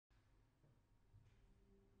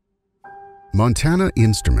Montana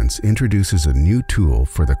Instruments introduces a new tool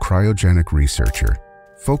for the cryogenic researcher.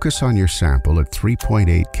 Focus on your sample at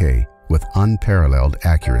 3.8 K with unparalleled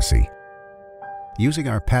accuracy. Using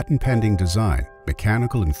our patent-pending design,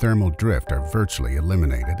 mechanical and thermal drift are virtually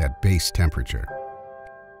eliminated at base temperature.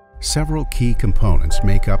 Several key components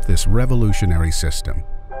make up this revolutionary system.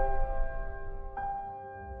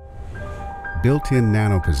 Built-in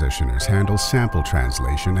nanopositioners handle sample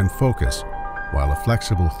translation and focus, while a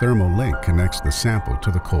flexible thermal link connects the sample to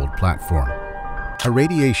the cold platform. A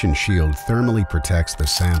radiation shield thermally protects the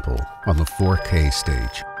sample on the 4K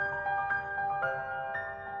stage.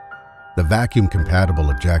 The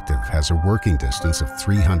vacuum-compatible objective has a working distance of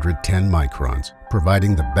 310 microns,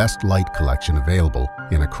 providing the best light collection available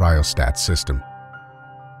in a cryostat system.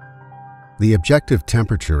 The objective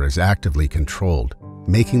temperature is actively controlled,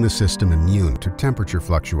 making the system immune to temperature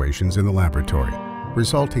fluctuations in the laboratory,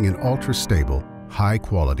 resulting in ultra-stable,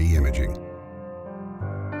 high-quality imaging.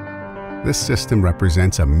 This system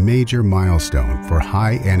represents a major milestone for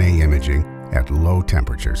high NA imaging at low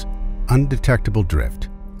temperatures. Undetectable drift,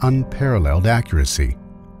 unparalleled accuracy.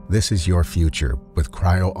 This is your future with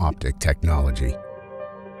Cryo-Optic technology.